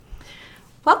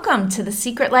Welcome to The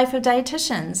Secret Life of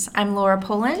Dietitians. I'm Laura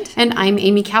Poland. And I'm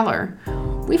Amy Keller.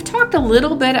 We've talked a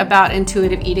little bit about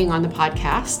intuitive eating on the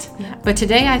podcast, but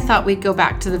today I thought we'd go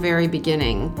back to the very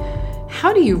beginning.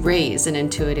 How do you raise an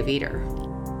intuitive eater?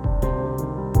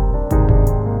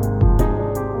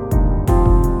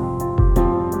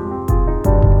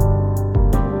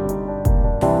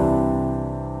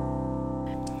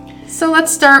 So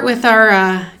let's start with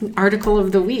our article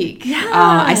of the week. Yes.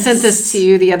 I sent this to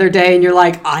you the other day, and you're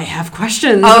like, I have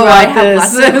questions about I have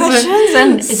this. Lots of questions,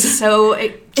 and it's so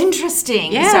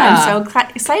interesting. Yeah. So I'm so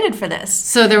excited for this.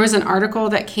 So there was an article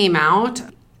that came out,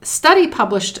 study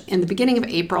published in the beginning of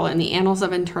April in the Annals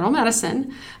of Internal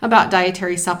Medicine about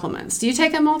dietary supplements. Do you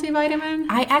take a multivitamin?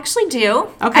 I actually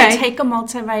do. Okay. I take a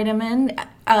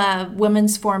multivitamin,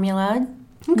 women's formula.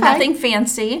 Okay. Nothing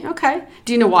fancy. Okay.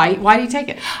 Do you know why? Why do you take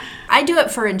it? I do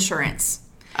it for insurance.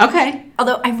 Okay.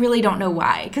 Although I really don't know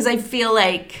why, because I feel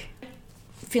like,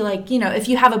 if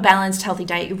you have a balanced, healthy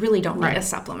diet, you really don't need a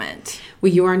supplement.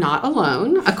 Well, you are not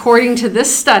alone. According to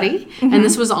this study, and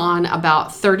this was on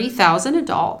about 30,000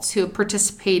 adults who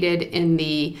participated in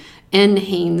the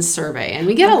NHANES survey. And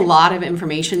we get a lot of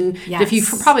information. Yes. If you've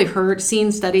probably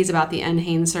seen studies about the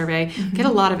NHANES survey, get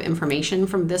a lot of information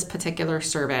from this particular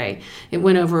survey. It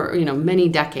went over, many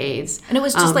decades. And it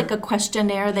was just like a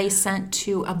questionnaire they sent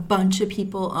to a bunch of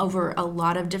people over a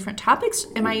lot of different topics.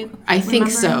 I think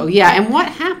so, yeah. And what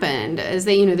happened is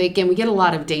we get a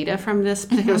lot of data from this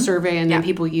particular survey, and then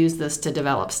people use this to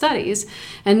develop studies.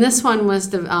 And this one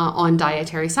was on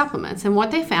dietary supplements. And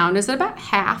what they found is that about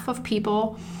half of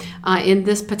people in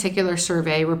this particular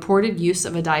survey reported use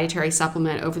of a dietary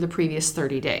supplement over the previous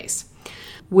 30 days,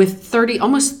 with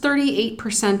almost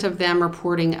 38% of them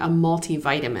reporting a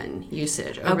multivitamin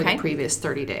usage over the previous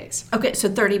 30 days. Okay, so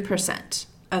 30%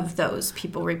 of those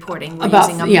people reporting were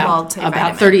using a multivitamin.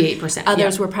 About 38%.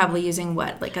 Others were probably using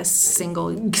what, like a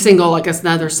single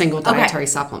dietary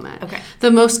supplement. Okay.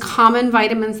 The most common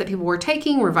vitamins that people were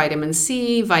taking were vitamin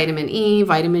C, vitamin E,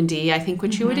 vitamin D, I think,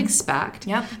 which you would expect,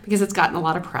 because it's gotten a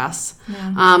lot of press.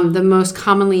 Yeah. The most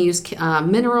commonly used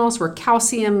minerals were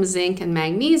calcium, zinc, and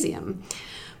magnesium.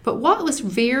 But what was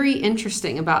very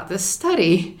interesting about this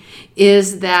study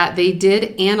is that they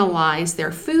did analyze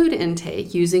their food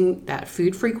intake using that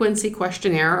food frequency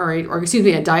questionnaire, or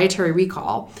a dietary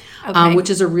recall, which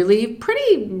is a really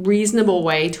pretty reasonable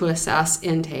way to assess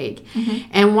intake.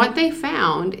 And what they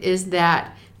found is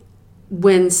that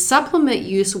when supplement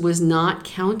use was not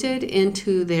counted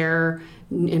into their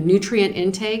nutrient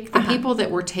intake, the people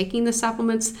that were taking the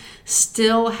supplements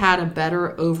still had a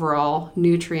better overall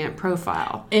nutrient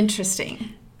profile.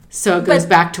 Interesting. So it goes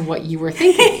back to what you were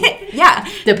thinking. Yeah.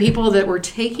 The people that were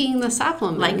taking the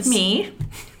supplements, like me,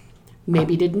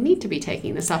 maybe didn't need to be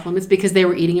taking the supplements because they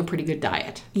were eating a pretty good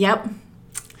diet. Yep.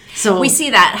 So we see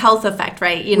that health effect,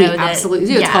 right? We absolutely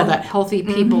do. It's called that healthy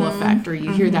people effect, or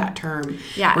you hear that term,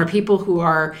 where people who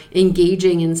are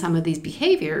engaging in some of these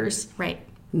behaviors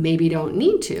maybe don't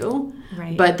need to,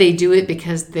 but they do it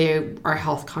because they are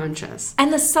health conscious.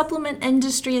 And the supplement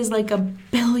industry is like $1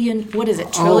 billion, what is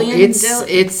it, trillion?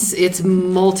 It's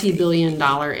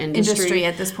multi-billion-dollar industry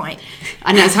at this point.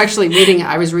 And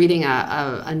I was reading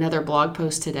another blog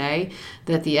post today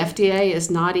that the FDA is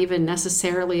not even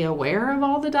necessarily aware of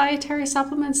all the dietary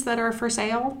supplements that are for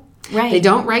sale. Right. They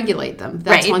don't regulate them.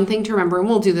 That's one thing to remember, and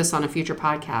we'll do this on a future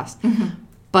podcast.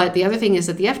 But the other thing is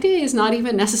that the FDA is not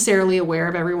even necessarily aware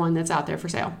of everyone that's out there for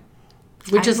sale,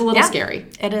 which is a little scary.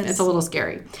 It is. It's a little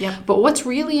scary. Yep. But what's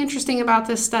really interesting about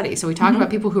this study, so we talked about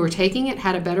people who were taking it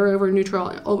had a better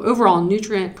overall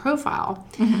nutrient profile,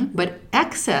 but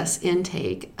excess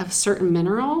intake of certain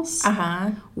minerals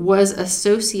was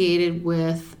associated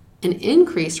with an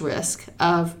increased risk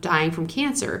of dying from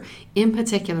cancer, in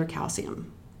particular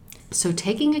calcium. So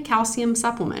taking a calcium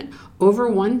supplement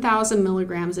over 1,000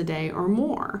 milligrams a day or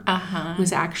more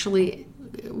was actually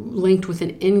linked with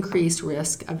an increased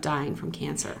risk of dying from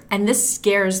cancer. And this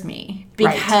scares me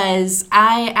because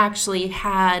I actually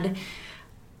had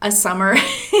a summer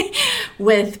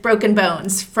with broken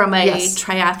bones from a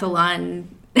triathlon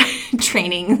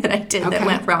training that I did that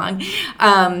went wrong.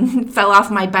 Fell off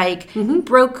my bike,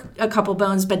 broke a couple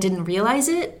bones, but didn't realize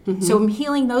it. So I'm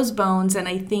healing those bones, and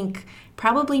I think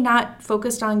probably not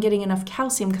focused on getting enough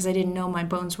calcium because I didn't know my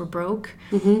bones were broke.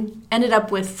 Ended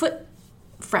up with foot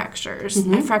fractures.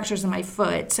 I had fractures in my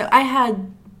foot. So I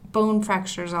had bone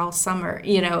fractures all summer,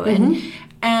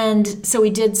 and so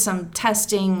we did some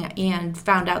testing and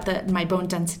found out that my bone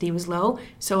density was low.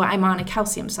 So I'm on a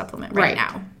calcium supplement right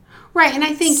now. Right, and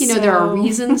I think, there are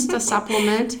reasons to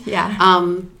supplement.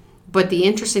 But the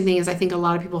interesting thing is I think a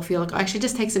lot of people feel like, I should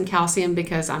just take some calcium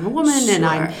because I'm a woman and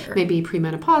I'm maybe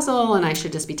premenopausal and I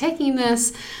should just be taking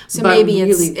this. So but maybe really,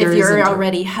 it's if you're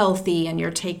already healthy and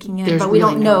you're taking it, but we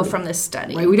really don't know from this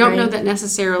study. Right? We don't know that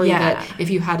necessarily that if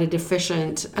you had a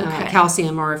deficient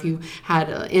calcium or if you had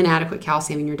inadequate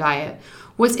calcium in your diet.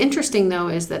 What's interesting, though,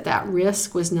 is that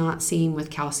risk was not seen with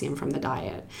calcium from the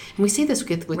diet. And we see this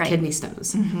with kidney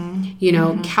stones.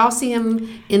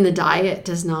 Calcium in the diet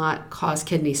does not cause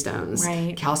kidney stones.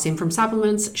 Right. Calcium from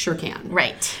supplements sure can.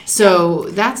 Right. So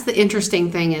that's the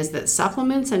interesting thing is that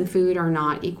supplements and food are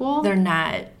not equal. They're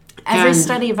not. Every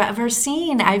study I've ever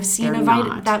seen, I've seen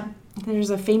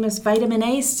there's a famous vitamin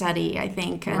A study, I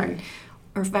think,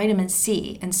 or vitamin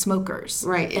C in smokers.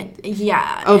 Right.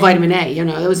 Yeah. Oh, vitamin A.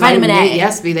 It was vitamin A.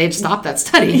 Yes, they'd stopped that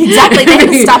study. Exactly. They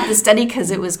had stopped the study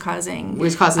because it was causing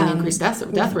increased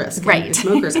death risk. Right. In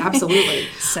smokers, absolutely.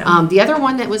 The other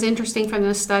one that was interesting from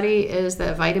this study is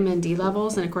the vitamin D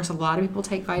levels. And, of course, a lot of people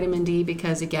take vitamin D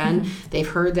because, again, they've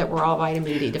heard that we're all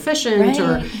vitamin D deficient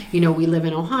or, we live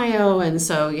in Ohio and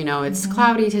so, it's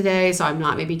cloudy today, so I'm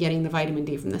not maybe getting the vitamin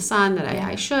D from the sun that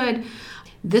I should.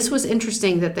 This was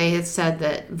interesting that they had said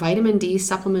that vitamin D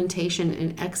supplementation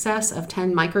in excess of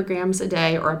 10 micrograms a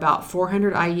day or about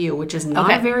 400 IU, which is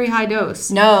not a very high dose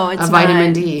of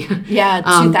vitamin D. Yeah,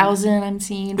 2,000 I'm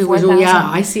seeing, 4,000.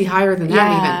 I see higher than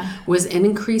that even, was an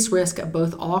increased risk of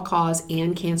both all-cause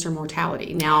and cancer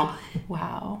mortality. Now,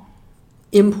 wow.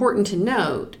 Important to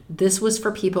note, this was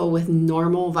for people with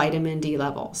normal vitamin D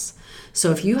levels.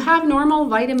 So if you have normal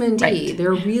vitamin D,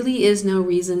 there really is no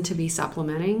reason to be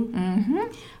supplementing. Mm-hmm.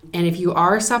 And if you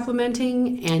are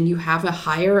supplementing and you have a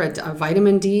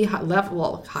vitamin D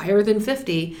level higher than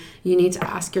 50, you need to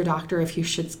ask your doctor if you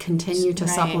should continue to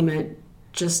supplement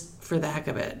just for the heck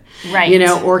of it. Right.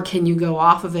 Or can you go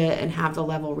off of it and have the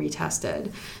level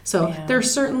retested? So there's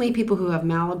certainly people who have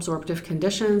malabsorptive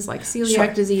conditions like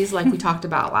celiac disease, like we talked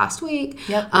about last week,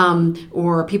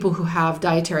 or people who have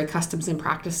dietary customs and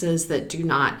practices that do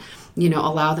not,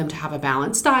 allow them to have a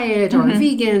balanced diet or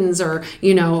vegans or,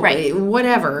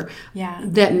 whatever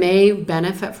that may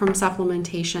benefit from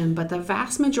supplementation. But the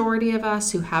vast majority of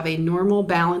us who have a normal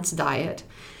balanced diet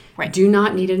do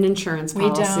not need an insurance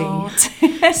policy. We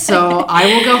don't. So I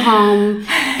will go home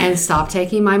and stop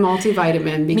taking my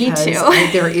multivitamin because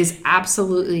there is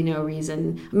absolutely no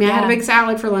reason. I had a big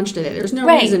salad for lunch today. There's no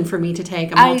reason for me to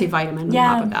take a multivitamin on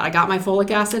top of that. I got my folic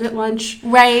acid at lunch.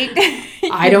 Right.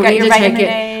 I don't need to take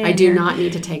it. I do not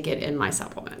need to take it in my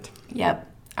supplement.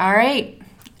 Yep. All right.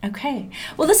 Okay.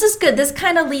 Well, this is good. This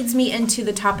kind of leads me into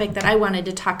the topic that I wanted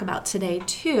to talk about today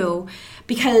too,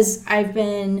 because I've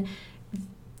been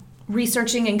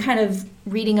researching and kind of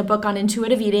reading a book on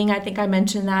intuitive eating. I think I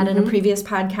mentioned that in a previous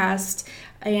podcast.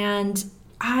 And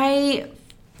I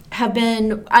have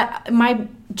been,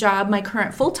 my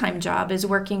current full-time job is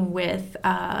working with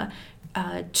a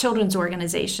children's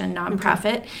organization,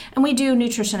 nonprofit, and we do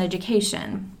nutrition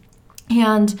education.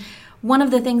 And one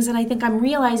of the things that I think I'm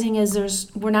realizing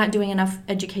is we're not doing enough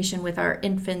education with our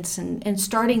infants and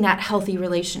starting that healthy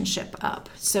relationship up.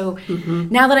 So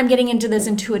now that I'm getting into this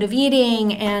intuitive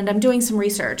eating and I'm doing some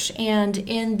research, and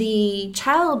in the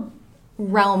child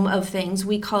realm of things,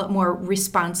 we call it more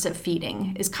responsive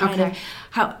feeding is kind of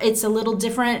how it's a little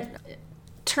different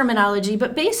terminology,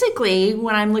 but basically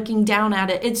when I'm looking down at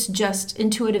it, it's just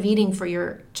intuitive eating for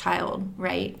your child,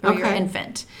 right? Or your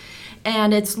infant.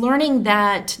 And it's learning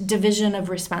that division of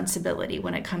responsibility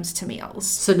when it comes to meals.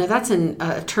 So now that's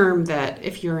a term that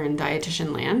if you're in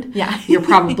dietitian land, you're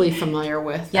probably familiar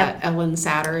with. Ellen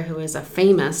Satter, who is a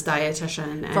famous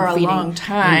dietitian and for a long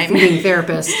time, and feeding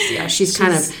therapist. Yeah, she's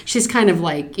kind of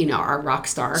like our rock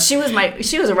star. She was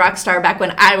a rock star back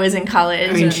when I was in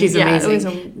college. I mean, she's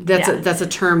amazing. That's a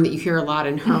term that you hear a lot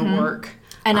in her work.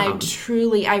 And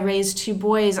I raised two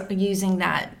boys using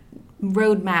that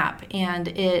roadmap, and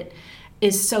it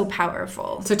is so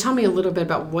powerful. So tell me a little bit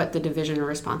about what the division of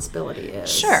responsibility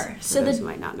is. Sure. So those who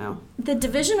might not know. The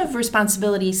division of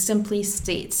responsibility simply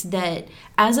states that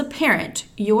as a parent,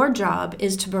 your job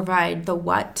is to provide the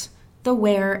what, the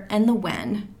where, and the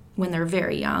when they're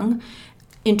very young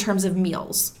in terms of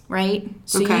meals, right?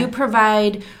 So you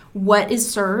provide what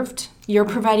is served. You're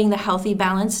providing the healthy,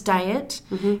 balanced diet.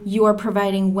 You're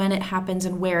providing when it happens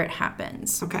and where it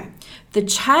happens. Okay. The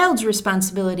child's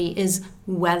responsibility is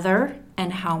whether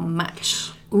and how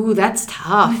much. Ooh, that's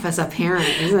tough as a parent,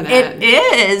 isn't it? It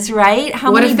is, right?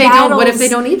 What if they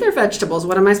don't eat their vegetables?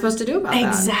 What am I supposed to do about that?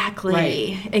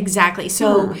 Exactly.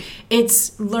 So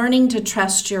it's learning to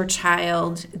trust your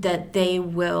child that they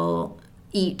will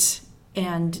eat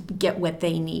and get what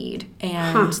they need,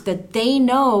 and that they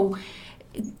know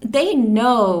they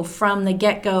know from the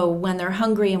get-go when they're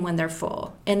hungry and when they're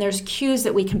full. And there's cues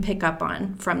that we can pick up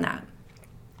on from that.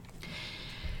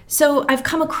 So I've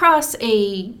come across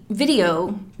a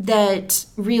video that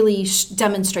really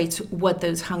demonstrates what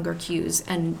those hunger cues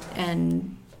and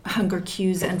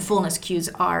fullness cues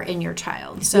are in your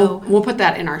child. So we'll put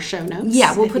that in our show notes.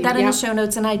 Yeah, we'll put that in the show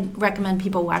notes, and I recommend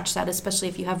people watch that, especially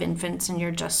if you have infants and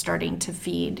you're just starting to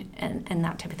feed and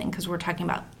that type of thing, because we're talking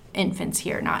about infants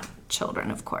here, not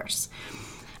children, of course.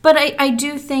 But I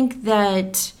do think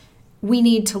that we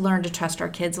need to learn to trust our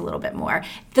kids a little bit more.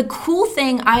 The cool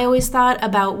thing I always thought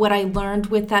about what I learned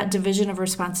with that division of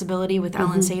responsibility with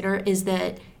Ellen Sater is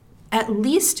that at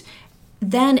least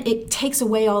then it takes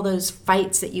away all those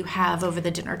fights that you have over the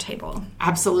dinner table.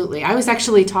 Absolutely. I was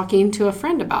actually talking to a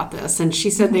friend about this, and she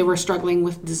said they were struggling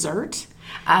with dessert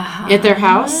at their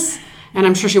house. And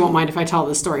I'm sure she won't mind if I tell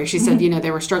this story. She said, they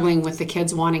were struggling with the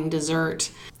kids wanting dessert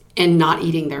and not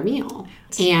eating their meal.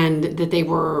 And that they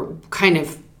were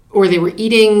they were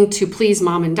eating to please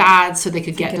mom and dad so they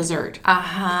could get dessert.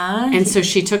 And so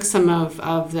she took some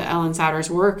of the Ellen Sater's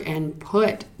work and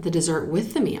put the dessert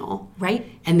with the meal. Right.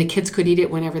 And the kids could eat it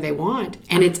whenever they want.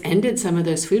 And it's ended some of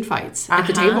those food fights at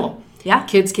the table. Yeah.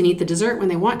 Kids can eat the dessert when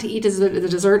they want to eat the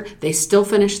dessert. They still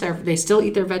they still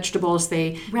eat their vegetables.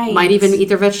 They might even eat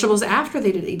their vegetables after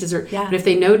they eat dessert. Yeah. But if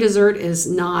they know dessert is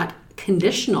not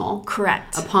conditional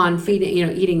correct upon feeding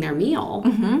eating their meal,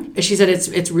 she said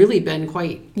it's really been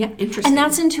quite interesting. And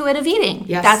that's intuitive eating.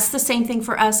 Yes. That's the same thing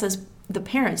for us as the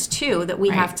parents too, that we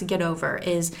have to get over,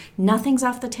 is nothing's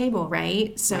off the table,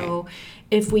 right? So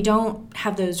if we don't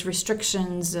have those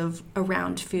restrictions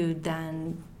around food,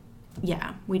 then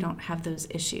we don't have those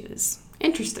issues.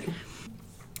 Interesting.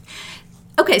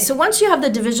 Okay, so once you have the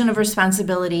division of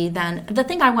responsibility, then the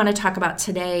thing I want to talk about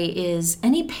today is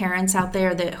any parents out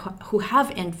there who have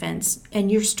infants,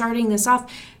 and you're starting this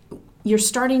off, you're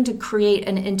starting to create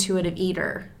an intuitive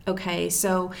eater, okay?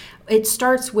 So it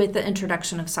starts with the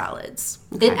introduction of solids.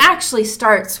 Okay. It actually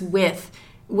starts with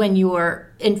when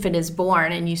your infant is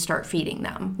born and you start feeding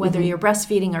them, whether you're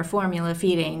breastfeeding or formula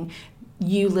feeding.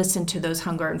 You listen to those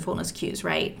hunger and fullness cues,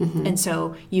 right? And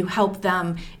so you help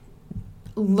them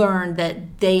learn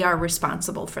that they are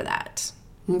responsible for that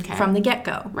from the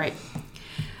get-go. Right.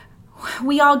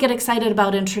 We all get excited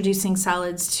about introducing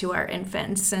solids to our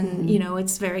infants, and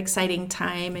it's a very exciting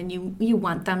time, and you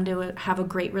want them to have a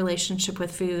great relationship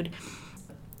with food.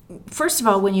 First of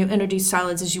all, when you introduce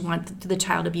solids, is you want the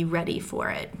child to be ready for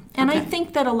it. And I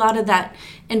think that a lot of that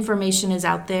information is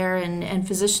out there, and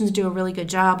physicians do a really good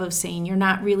job of saying you're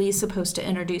not really supposed to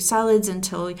introduce solids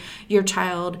until your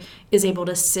child is able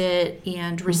to sit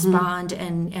and respond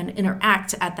and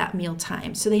interact at that meal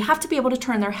time. So they have to be able to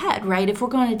turn their head, right? If we're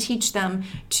going to teach them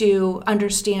to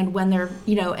understand when they're,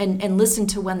 and listen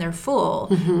to when they're full,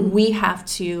 we have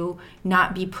to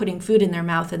not be putting food in their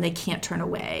mouth and they can't turn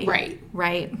away.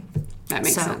 Right? That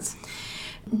makes sense.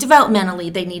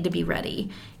 Developmentally, they need to be ready.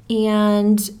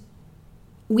 And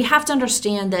we have to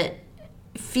understand that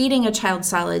feeding a child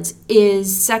solids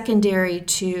is secondary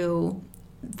to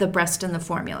the breast and the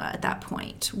formula at that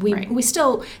point. We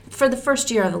still, for the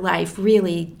first year of the life,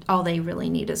 really, all they really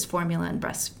need is formula and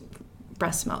breast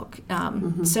milk.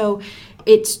 So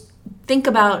think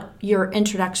about your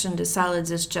introduction to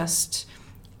solids as just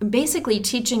basically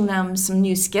teaching them some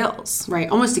new skills. Right,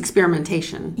 almost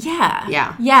experimentation.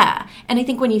 Yeah. And I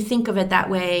think when you think of it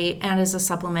that way and as a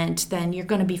supplement, then you're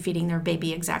going to be feeding their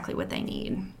baby exactly what they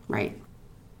need. Right.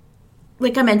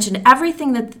 Like I mentioned,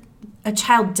 everything that a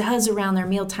child does around their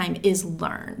mealtime is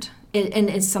learned. And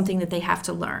it's something that they have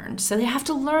to learn. So they have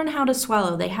to learn how to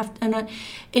swallow. They have to,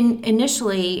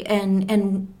 initially,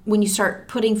 and when you start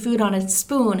putting food on a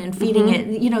spoon and feeding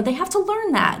it, they have to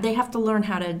learn that. They have to learn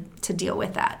how to deal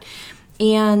with that.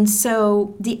 And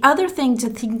so the other thing to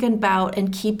think about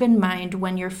and keep in mind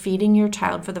when you're feeding your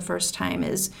child for the first time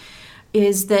is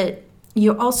that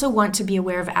you also want to be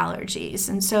aware of allergies.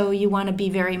 And so you want to be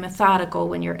very methodical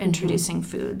when you're introducing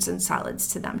foods and solids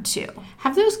to them too.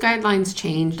 Have those guidelines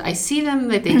changed? I see them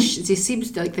that they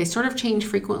seems like they sort of change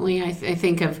frequently. I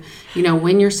think of,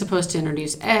 when you're supposed to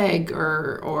introduce egg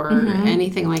or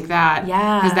anything like that.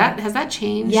 Yeah. Has that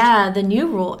changed? Yeah, the new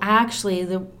rule, actually,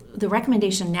 the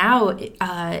recommendation now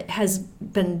has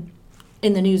been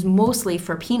in the news mostly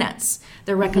for peanuts.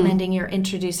 They're recommending you're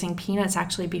introducing peanuts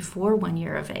actually before 1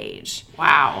 year of age.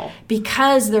 Wow.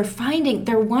 Because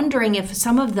they're wondering if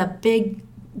some of the big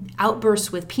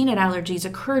outbursts with peanut allergies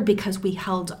occurred because we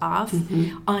held off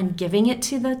on giving it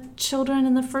to the children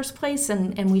in the first place,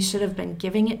 and we should have been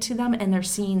giving it to them, and they're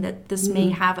seeing that this may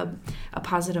have a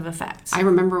positive effect. I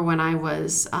remember when I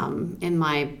was in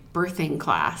my birthing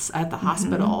class at the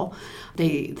hospital,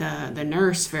 the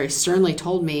nurse very sternly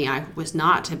told me I was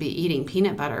not to be eating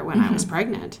peanut butter when I was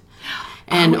pregnant.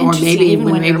 And or maybe maybe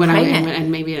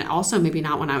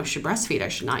not when I should breastfeed. I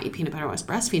should not eat peanut butter when I was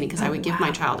breastfeeding because I would give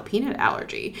my child a peanut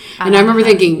allergy. And I remember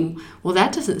thinking, well,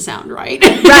 that doesn't sound right.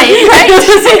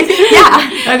 Right.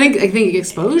 Yeah. I think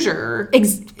exposure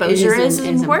is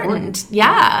important.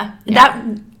 Yeah.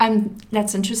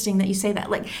 That's interesting that you say that.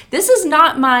 Like, this is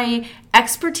not my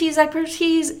expertise.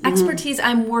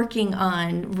 I'm working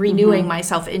on renewing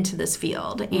myself into this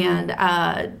field. And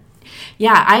I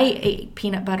eat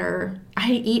peanut butter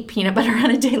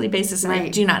on a daily basis, and I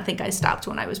do not think I stopped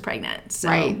when I was pregnant. So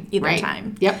either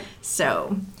time. Yep.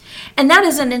 So, and that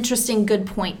is an interesting, good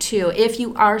point too. If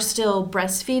you are still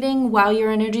breastfeeding while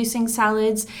you're introducing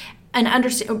solids, and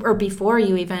understand, or before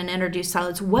you even introduce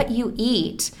solids, what you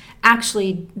eat,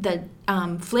 actually the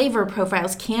flavor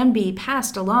profiles can be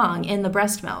passed along in the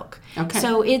breast milk. Okay.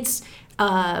 So it's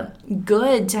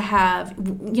good to have,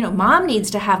 mom needs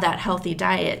to have that healthy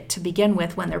diet to begin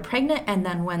with when they're pregnant and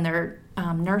then when they're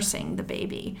nursing the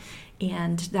baby.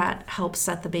 And that helps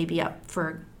set the baby up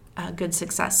for good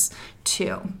success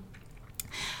too.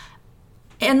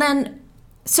 And then,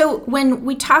 so when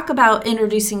we talk about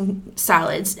introducing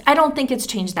solids, I don't think it's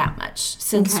changed that much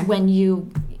since when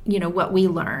what we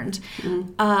learned.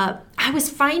 I was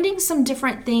finding some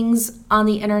different things on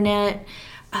the internet,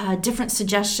 different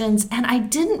suggestions, and I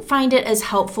didn't find it as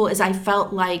helpful as I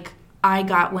felt like I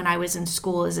got when I was in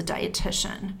school as a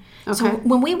dietitian. Okay. So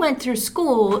when we went through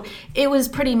school, it was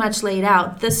pretty much laid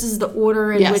out. This is the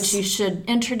order in which you should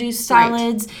introduce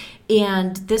solids,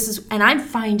 and I'm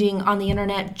finding on the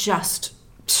internet just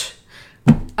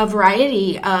a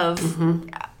variety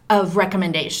of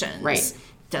recommendations. Right.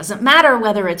 Doesn't matter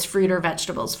whether it's fruit or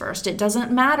vegetables first. It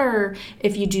doesn't matter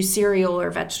if you do cereal or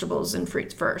vegetables and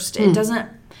fruits first. It doesn't.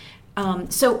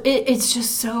 So it's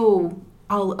just so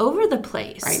all over the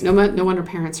place. Right. No wonder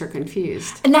parents are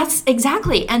confused. And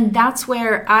that's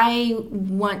where I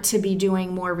want to be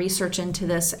doing more research into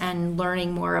this and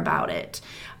learning more about it.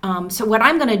 So what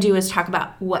I'm going to do is talk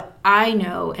about what I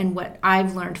know and what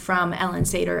I've learned from Ellen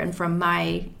Sater and from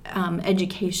my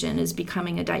education as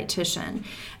becoming a dietitian.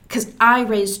 Because I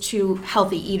raised two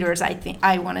healthy eaters,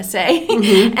 I want to say.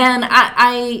 And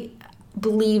I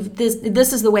believe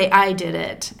this is the way I did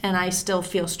it. And I still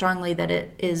feel strongly that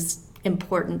it is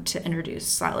important to introduce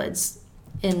solids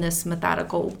in this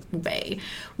methodical way,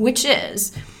 which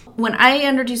is when I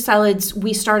introduced solids,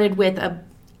 we started with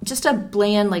just a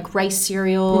bland like rice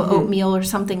cereal, oatmeal, or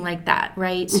something like that,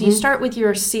 right? So you start with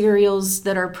your cereals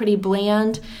that are pretty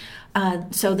bland,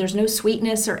 so there's no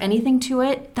sweetness or anything to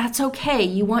it. That's okay.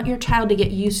 You want your child to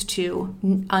get used to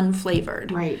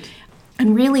unflavored. Right.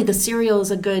 And really the cereal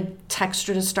is a good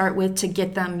texture to start with to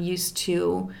get them used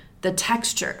to the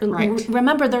texture. Right.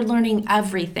 Remember, they're learning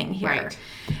everything here. Right.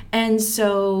 And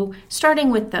so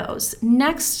starting with those.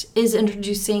 Next is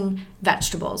introducing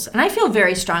vegetables. And I feel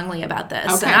very strongly about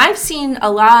this. Okay. And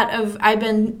I've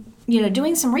been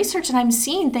doing some research, and I'm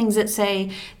seeing things that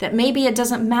say that maybe it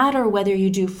doesn't matter whether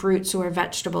you do fruits or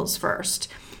vegetables first.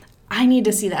 I need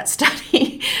to see that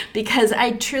study because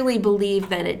I truly believe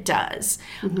that it does.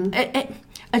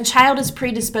 A child is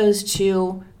predisposed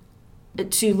to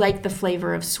like the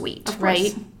flavor of sweet,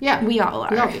 right? Yeah. We all are.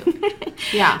 We all do.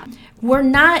 Yeah. We're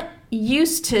not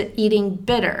used to eating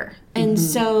bitter. And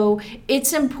so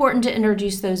it's important to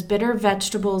introduce those bitter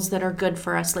vegetables that are good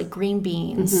for us, like green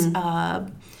beans,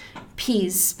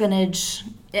 peas, spinach,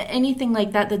 anything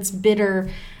like that that's bitter,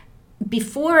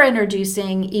 before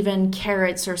introducing even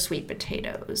carrots or sweet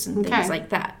potatoes and things like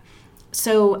that.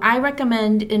 So I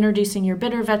recommend introducing your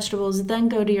bitter vegetables, then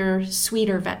go to your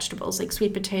sweeter vegetables like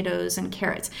sweet potatoes and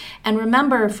carrots. And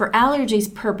remember, for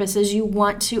allergies purposes, you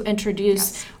want to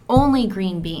introduce only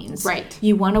green beans. Right.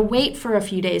 You want to wait for a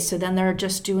few days, so then they're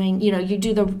just doing, you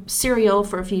do the cereal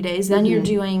for a few days, then you're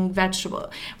doing vegetable.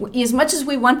 As much as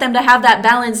we want them to have that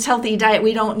balanced, healthy diet,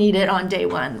 we don't need it on day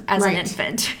one as an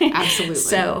infant. Absolutely.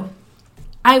 So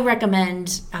I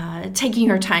recommend taking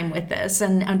your time with this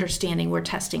and understanding we're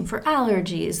testing for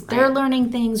allergies. Right. They're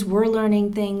learning things, we're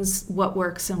learning things, what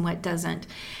works and what doesn't.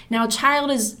 Now, a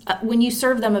child is, when you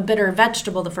serve them a bitter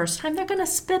vegetable the first time, they're going to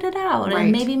spit it out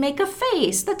and maybe make a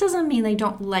face. That doesn't mean they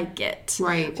don't like it.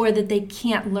 Right. Or that they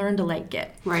can't learn to like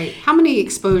it. Right. How many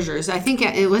exposures? I think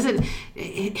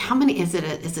how many, is it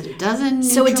a dozen?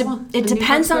 So it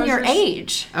depends on your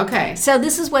age. Okay. So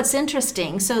this is what's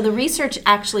interesting. So the research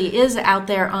actually is out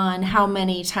there on how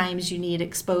many times you need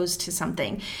exposed to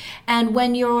something. And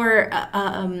when you're,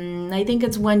 I think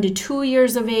it's 1 to 2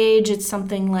 years of age, it's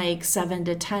something like 7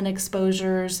 to 10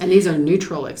 exposures. And these are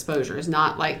neutral exposures,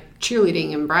 not like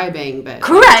cheerleading and bribing, but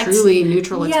correct. Truly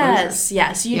neutral exposures.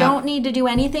 Yes. You don't need to do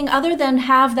anything other than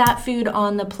have that food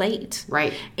on the plate.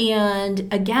 Right.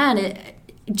 And again,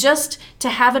 just to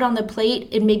have it on the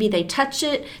plate and maybe they touch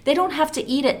it, they don't have to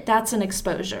eat it. That's an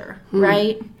exposure,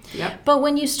 right? Yep. But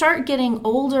when you start getting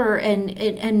older and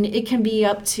it can be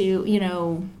up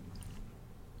to,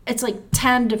 it's like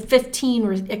 10 to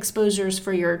 15 exposures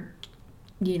for your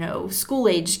school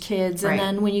age kids. And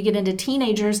then when you get into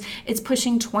teenagers, it's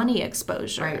pushing 20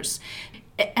 exposures.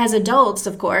 Right. As adults,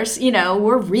 of course,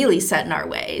 we're really set in our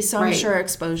ways. So I'm sure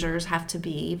exposures have to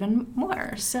be even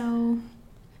more.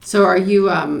 So are you,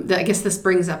 I guess this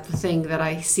brings up the thing that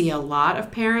I see a lot of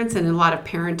parents and a lot of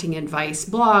parenting advice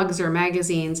blogs or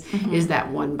magazines is that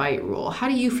 1 bite rule. How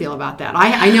do you feel about that?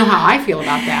 I know how I feel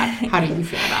about that. How do you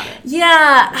feel about it?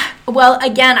 Yeah. Well,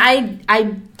 again,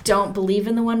 I don't believe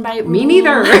in the 1 bite rule. Me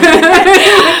neither.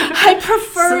 I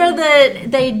prefer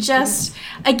that they just,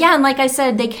 again, like I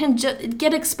said, they can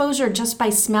get exposure just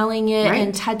by smelling it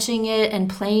and touching it and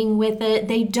playing with it.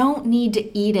 They don't need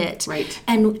to eat it. Right.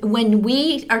 And when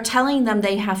we are telling them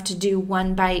they have to do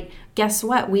 1 bite, guess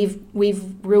what? We've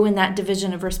ruined that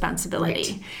division of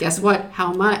responsibility. Right. Guess what?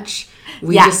 How much?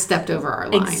 We just stepped over our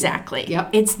line. Exactly.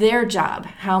 Yep. It's their job,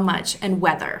 how much and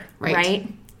whether,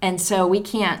 right? And so we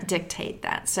can't dictate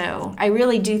that. So I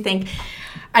really do think,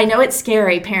 I know it's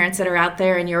scary, parents that are out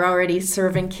there and you're already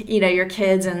serving, your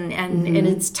kids and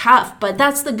it's tough. But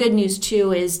that's the good news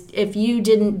too, is if you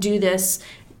didn't do this,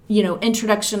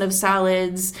 introduction of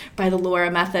solids by the Laura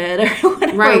method or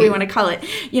whatever we want to call it,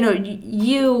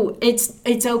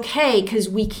 it's okay because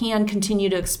we can continue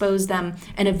to expose them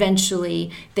and eventually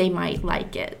they might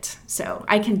like it. So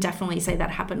I can definitely say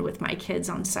that happened with my kids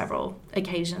on several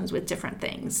occasions with different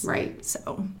things. Right.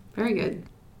 So very good.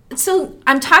 So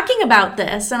I'm talking about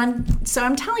this, and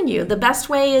I'm telling you, the best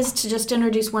way is to just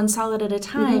introduce 1 solid at a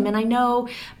time. And I know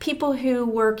people who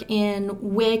work in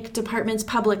WIC departments,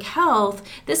 public health,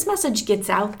 this message gets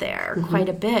out there quite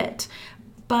a bit,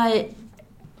 but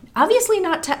obviously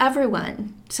not to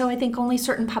everyone. So I think only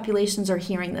certain populations are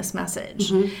hearing this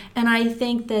message. And I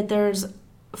think that there's,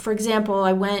 for example,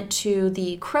 I went to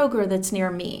the Kroger that's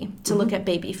near me to look at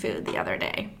baby food the other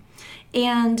day,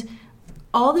 and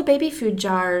all the baby food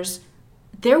jars,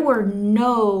 there were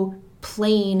no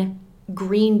plain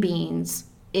green beans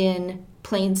in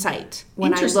plain sight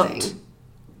when I looked.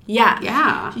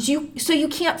 Yeah. So you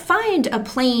can't find a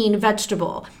plain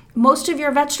vegetable. Most of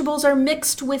your vegetables are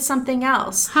mixed with something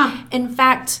else. In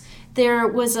fact, there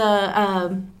was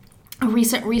a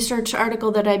recent research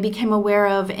article that I became aware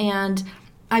of, and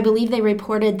I believe they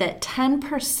reported that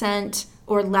 10%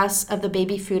 or less of the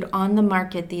baby food on the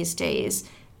market these days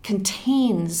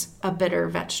contains a bitter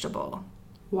vegetable.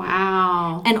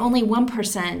 Wow. And only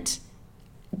 1%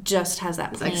 just has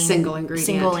that plain single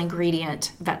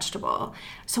ingredient vegetable.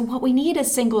 So what we need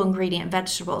is single ingredient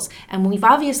vegetables. And we've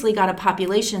obviously got a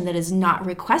population that is not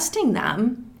requesting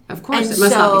them. Of course, it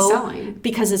must not be selling.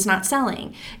 Because it's not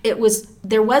selling. There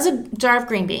was a jar of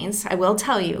green beans, I will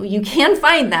tell you. You can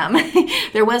find them.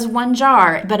 There was 1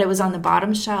 jar, but it was on the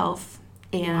bottom shelf.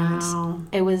 And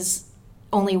it was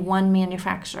only 1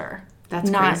 manufacturer. That's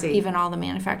not crazy. Even all the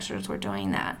manufacturers were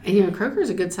doing that. And Kroger's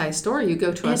a good sized store. You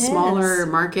go to a smaller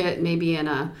market, maybe in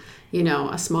a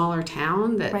smaller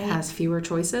town that has fewer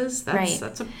choices.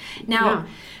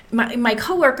 My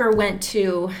coworker went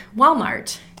to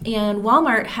Walmart, and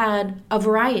Walmart had a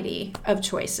variety of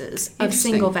choices of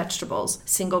single vegetables,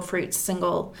 single fruits,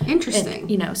 single.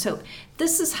 Interesting. And, so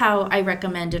this is how I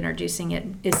recommend introducing it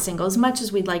is single. As much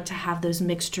as we'd like to have those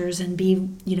mixtures and be,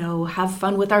 have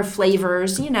fun with our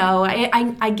flavors,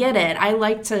 I get it. I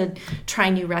like to try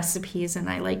new recipes and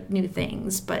I like new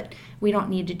things, but we don't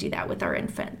need to do that with our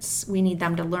infants. We need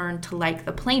them to learn to like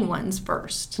the plain ones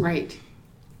first. Right.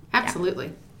 Absolutely.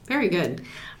 Yeah. Very good.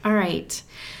 All right.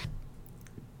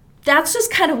 that's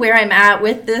just kind of where I'm at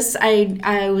with this.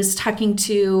 I was talking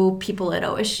to people at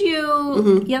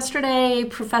OSU yesterday,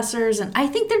 professors, and I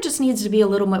think there just needs to be a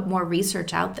little bit more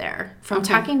research out there. From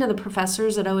talking to the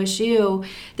professors at OSU,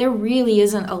 there really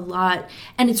isn't a lot,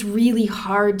 and it's really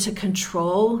hard to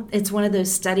control. It's one of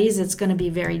those studies that's going to be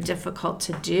very difficult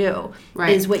to do.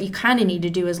 Right. Is what you kind of need to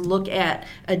do is look at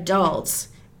adults,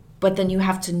 but then you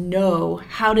have to know,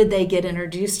 how did they get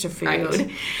introduced to food?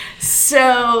 Right.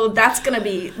 So that's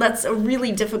a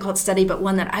really difficult study, but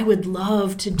one that I would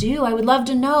love to do. I would love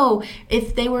to know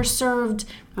if they were served,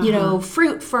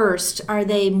 fruit first. Are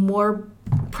they more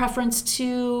preference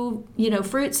to,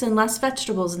 fruits and less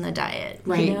vegetables in the diet?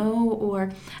 Right.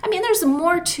 Or, there's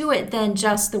more to it than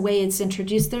just the way it's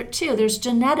introduced there too. There's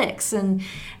genetics and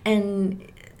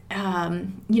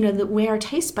the way our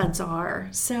taste buds are.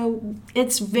 So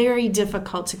it's very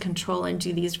difficult to control and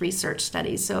do these research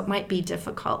studies. So it might be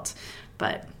difficult,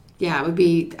 but... Yeah, it would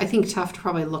be, I think, tough to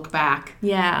probably look back.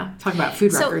 Yeah. Talk about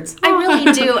food records.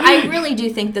 I really do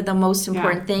think that the most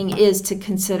important thing is to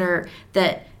consider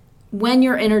that when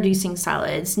you're introducing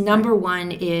solids, number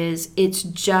one is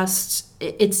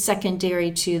it's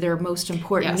secondary to their most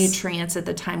important nutrients at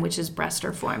the time, which is breast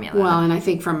or formula. Well, and I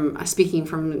think speaking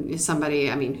from somebody,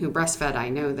 who breastfed, I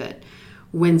know that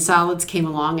when solids came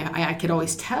along, I could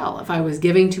always tell if I was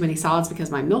giving too many solids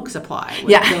because my milk supply would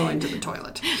go into the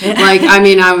toilet.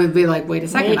 I would be like, wait a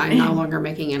second, I'm no longer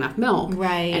making enough milk.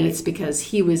 Right. And it's because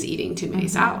he was eating too many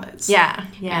solids. Yeah.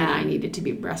 And I needed to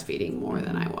be breastfeeding more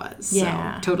than I was.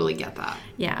 Yeah. So totally get that.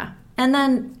 Yeah. And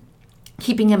then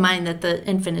keeping in mind that the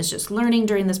infant is just learning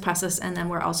during this process, and then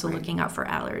we're also looking out for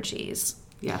allergies.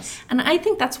 Yes. And I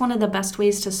think that's one of the best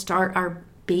ways to start our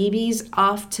babies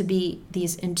off, to be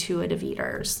these intuitive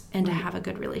eaters and to have a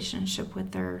good relationship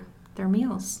with their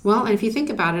meals. Well, and if you think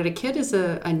about it, a kid is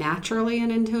a naturally an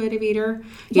intuitive eater.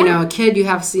 A kid, you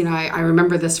have, I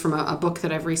remember this from a book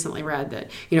that I've recently read,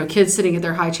 that, kids sitting at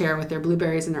their high chair with their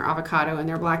blueberries and their avocado and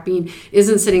their black bean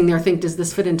isn't sitting there think, does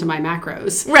this fit into my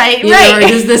macros? Right. Or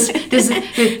does this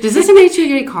make sure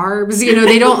you get carbs?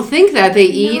 They don't think that. They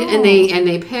eat and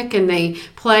they pick and they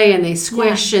play and they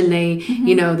squish and they,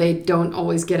 they don't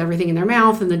always get everything in their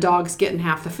mouth, and the dog's getting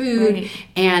half the food. Right.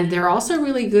 And they're also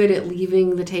really good at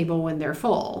leaving the table when they're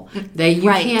full. You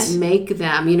can't make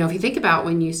them, if you think about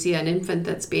when you see an infant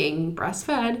that's being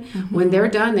breastfed, when they're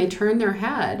done, they turn their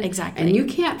head. Exactly. And you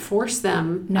can't force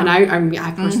them. No. And I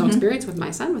have personal experience with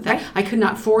my son with that. Right. I could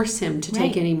not force him to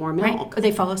take any more milk. Right.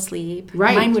 They fall asleep.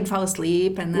 Right. Mine would fall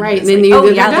asleep. And then and then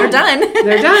they're done.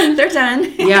 They're done. They're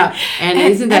done. Yeah. And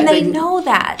isn't that... And they know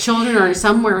that. Children are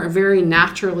somewhere very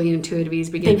naturally intuitive.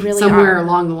 They really somewhere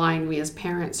along the line, we as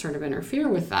parents sort of interfere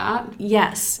with that.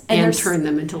 Yes. And turn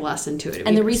them into less intuitive.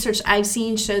 And the research I've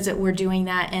seen shows that we're doing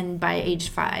that, and by age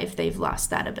 5, they've lost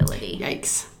that ability.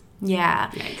 Yikes. Yeah.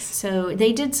 Yikes. So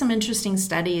they did some interesting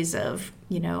studies of,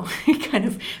 kind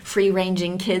of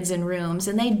free-ranging kids in rooms,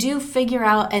 and they do figure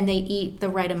out and they eat the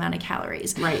right amount of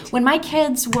calories. Right. When my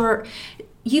kids were...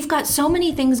 You've got so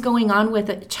many things going on with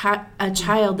a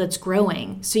child that's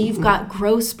growing. So you've got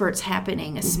growth spurts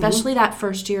happening, especially that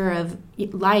first year of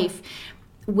life.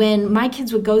 When my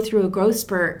kids would go through a growth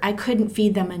spurt, I couldn't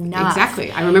feed them enough.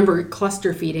 Exactly. I remember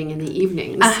cluster feeding in the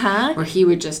evenings where he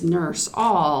would just nurse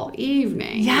all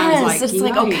evening. Yes. It's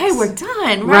like, okay, we're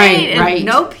done, right? Right. And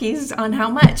nope, he's on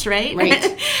how much, right?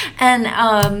 Right.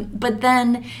 And, but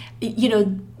then,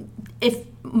 if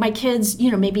my kids,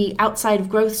 maybe outside of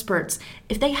growth spurts,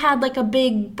 if they had like a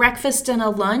big breakfast and a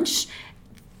lunch,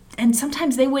 and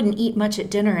sometimes they wouldn't eat much at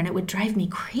dinner, and it would drive me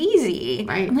crazy.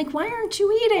 Right. I'm like, why aren't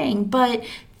you eating? But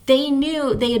they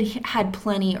knew they had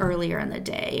plenty earlier in the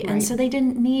day, and so they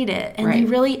didn't need it. And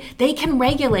they can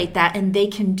regulate that, and they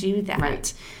can do that.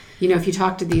 Right. If you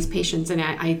talk to these patients, and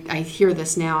I hear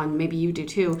this now, and maybe you do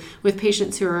too, with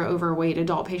patients who are overweight,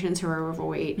 adult patients who are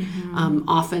overweight,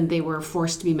 often they were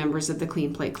forced to be members of the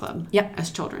Clean Plate Club as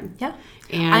children. Yeah.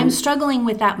 And I'm struggling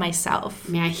with that myself.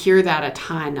 I hear that a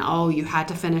ton. Oh, you had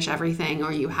to finish everything,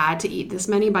 or you had to eat this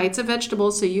many bites of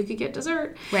vegetables so you could get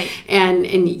dessert. Right. And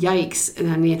yikes.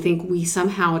 And I think we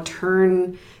somehow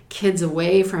turn kids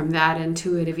away from that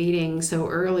intuitive eating so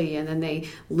early, and then they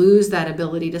lose that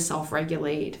ability to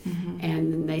self-regulate,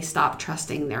 and they stop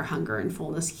trusting their hunger and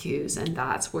fullness cues. And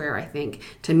that's where I think,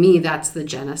 to me, that's the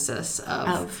genesis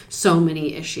of so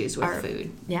many issues with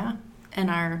food. Yeah. And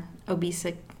our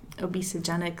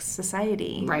obesogenic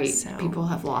society. Right. So people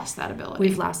have lost that ability.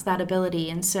 We've lost that ability.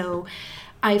 And so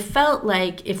I felt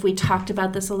like if we talked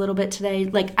about this a little bit today,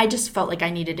 like I just felt like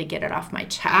I needed to get it off my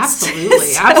chest.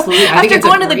 Absolutely, absolutely. I think after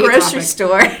going to the grocery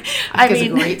store, I mean, it's a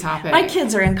great topic. My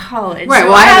kids are in college, right?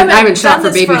 Well, I haven't shopped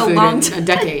for baby food in a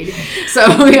decade,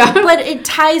 so yeah. But it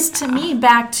ties to me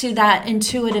back to that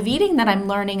intuitive eating that I'm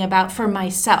learning about for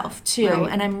myself too,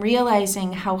 and I'm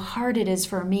realizing how hard it is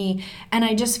for me. And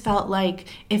I just felt like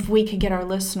if we could get our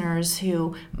listeners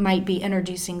who might be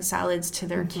introducing salads to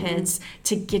their kids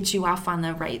to get you off on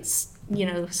the right,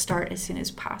 start as soon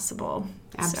as possible.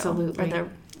 Absolutely. So, or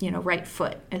the, right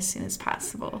foot as soon as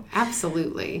possible.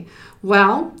 Absolutely.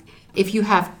 Well, if you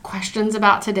have questions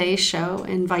about today's show,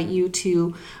 I invite you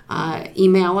to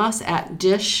email us at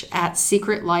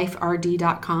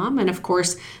dish@secretliferd.com. And of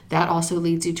course, that also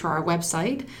leads you to our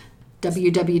website,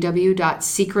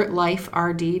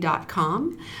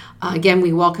 www.secretliferd.com. Again,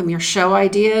 we welcome your show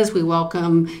ideas. We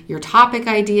welcome your topic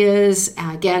ideas.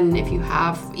 Again, if you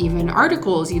have even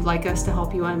articles you'd like us to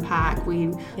help you unpack,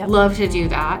 we'd love to do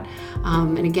that.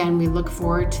 And again, we look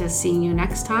forward to seeing you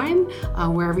next time,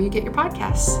 wherever you get your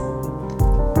podcasts.